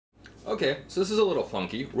Okay, so this is a little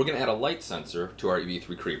funky. We're going to add a light sensor to our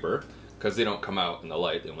EV3 Creeper, because they don't come out in the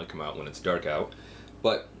light, they only come out when it's dark out.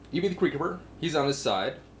 But EV3 Creeper, he's on his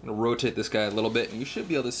side. I'm going to rotate this guy a little bit, and you should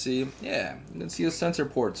be able to see, yeah, you can see the sensor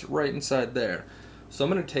ports right inside there. So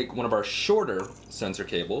I'm going to take one of our shorter sensor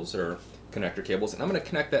cables, or connector cables, and I'm going to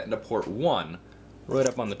connect that into port 1, right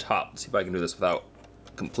up on the top. Let's see if I can do this without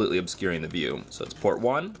completely obscuring the view. So it's port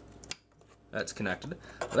 1. That's connected.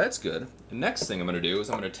 Well, that's good. The next thing I'm going to do is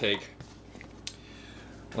I'm going to take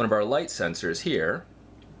one of our light sensors here,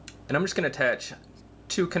 and I'm just going to attach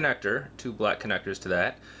two black connectors to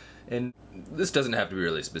that. And this doesn't have to be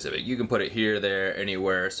really specific. You can put it here, there,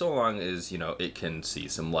 anywhere, so long as, you know, it can see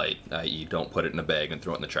some light, i.e. don't put it in a bag and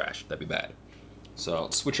throw it in the trash. That'd be bad. So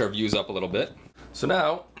let's switch our views up a little bit. So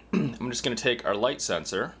now I'm just going to take our light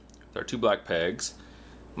sensor with our two black pegs.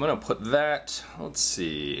 I'm going to put that, let's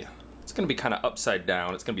see, it's going to be kind of upside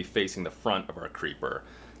down. It's going to be facing the front of our creeper.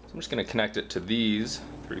 So I'm just going to connect it to these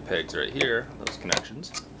three pegs right here, those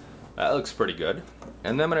connections. That looks pretty good.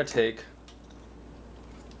 And then I'm going to take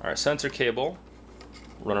our sensor cable,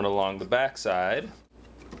 run it along the back side.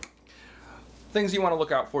 Things you want to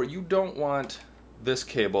look out for, you don't want this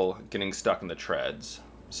cable getting stuck in the treads.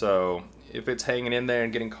 So if it's hanging in there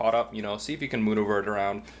and getting caught up, you know, see if you can maneuver it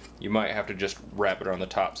around. You might have to just wrap it around the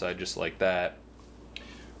top side just like that.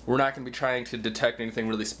 We're not going to be trying to detect anything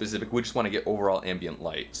really specific. We just want to get overall ambient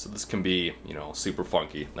light. So this can be, you know, super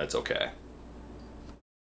funky. That's okay.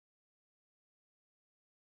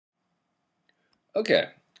 Okay,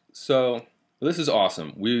 so this is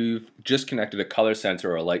awesome. We've just connected a color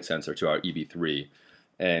sensor or a light sensor to our EV3.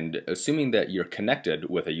 And assuming that you're connected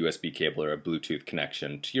with a USB cable or a Bluetooth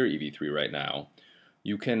connection to your EV3 right now,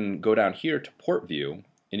 you can go down here to port view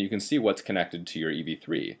and you can see what's connected to your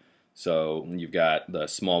EV3. So you've got the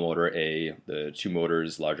small motor A, the two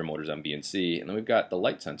motors, larger motors on B and C, and then we've got the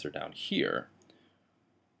light sensor down here.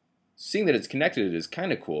 Seeing that it's connected is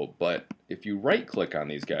kind of cool, but if you right click on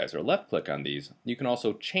these guys or left click on these, you can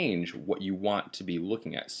also change what you want to be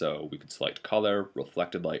looking at. So we could select color,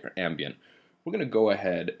 reflected light, or ambient. We're going to go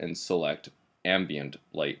ahead and select ambient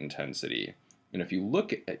light intensity. And if you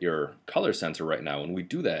look at your color sensor right now, when we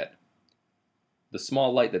do that, the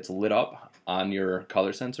small light that's lit up on your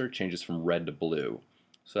color sensor changes from red to blue.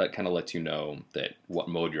 So that kind of lets you know that what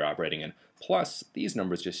mode you're operating in. Plus, these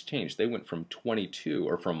numbers just changed. They went from 22,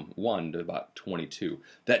 or from 1 to about 22.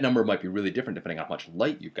 That number might be really different depending on how much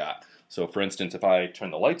light you've got. So for instance, if I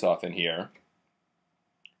turn the lights off in here,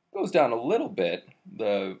 it goes down a little bit.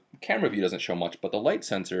 The camera view doesn't show much, but the light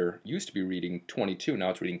sensor used to be reading 22. Now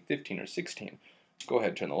it's reading 15 or 16. Go ahead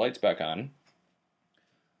and turn the lights back on.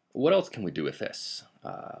 What else can we do with this?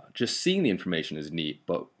 Just seeing the information is neat,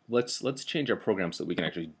 but let's change our program so that we can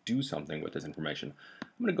actually do something with this information.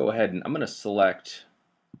 I'm going to go ahead and I'm going to select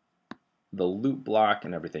the loop block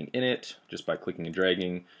and everything in it just by clicking and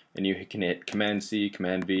dragging, and you can hit Command C,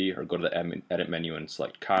 Command V, or go to the edit menu and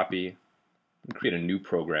select copy and create a new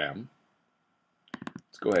program.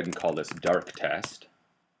 Let's go ahead and call this dark test,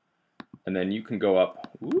 and then you can go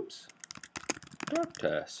up, whoops, dark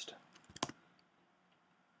test.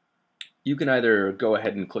 You can either go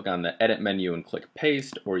ahead and click on the edit menu and click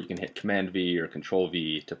paste, or you can hit Command V or Control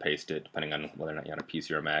V to paste it, depending on whether or not you're on a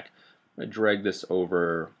PC or a Mac. I'm going to drag this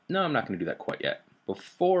over. No, I'm not going to do that quite yet.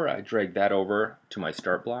 Before I drag that over to my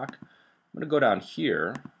start block, I'm going to go down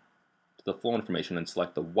here to the flow information and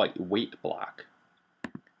select the wait block.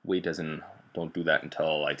 Wait as in don't do that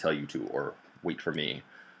until I tell you to, or wait for me.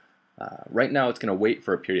 Right now it's going to wait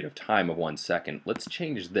for a period of time of 1 second. Let's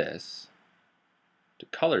change this to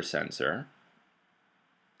color sensor,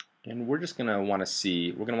 and we're just going to want to see,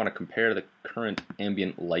 we're going to want to compare the current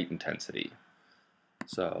ambient light intensity.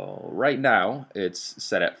 So right now it's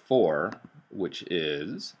set at 4, which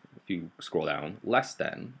is, if you scroll down, less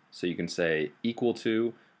than. So you can say equal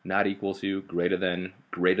to, not equal to, greater than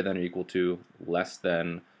or equal to, less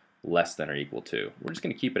than or equal to. We're just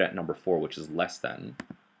going to keep it at number 4, which is less than.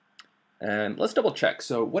 And let's double check.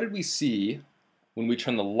 So what did we see when we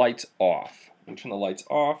turn the lights off? When we turn the lights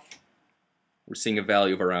off, we're seeing a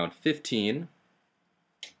value of around 15.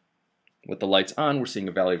 With the lights on, we're seeing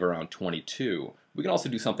a value of around 22. We can also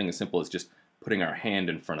do something as simple as just putting our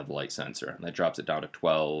hand in front of the light sensor, and that drops it down to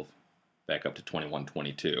 12, back up to 21,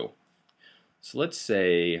 22. So let's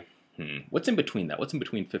say, what's in between that? What's in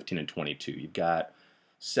between 15 and 22? You've got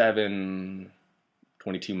 7,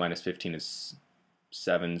 22 minus 15 is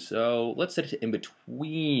 7, so let's set it to in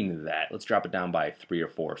between that. Let's drop it down by 3 or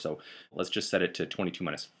 4. So let's just set it to 22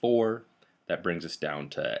 minus 4. That brings us down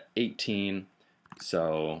to 18.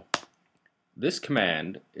 So this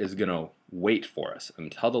command is going to wait for us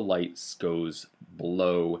until the light goes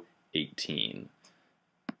below 18.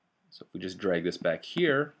 So if we just drag this back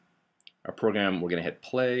here, our program, we're going to hit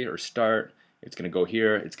play or start. It's going to go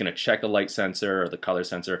here. It's going to check the light sensor or the color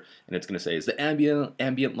sensor, and it's going to say, is the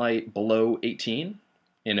ambient light below 18?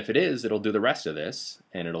 And if it is, it'll do the rest of this,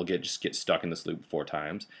 and it'll just get stuck in this loop 4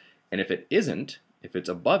 times. And if it isn't, if it's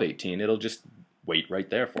above 18, it'll just wait right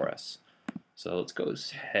there for us. So let's go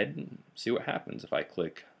ahead and see what happens if I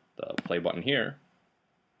click the play button here.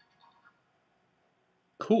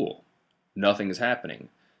 Cool. Nothing is happening.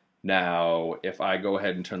 Now, if I go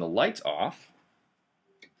ahead and turn the lights off,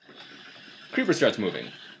 Creeper starts moving.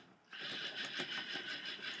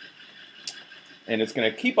 And it's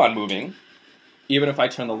going to keep on moving even if I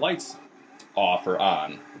turn the lights off or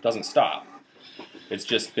on. It doesn't stop. It's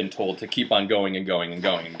just been told to keep on going and going and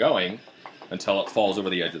going and going until it falls over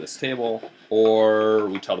the edge of this table, or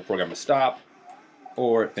we tell the program to stop,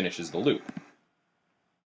 or it finishes the loop.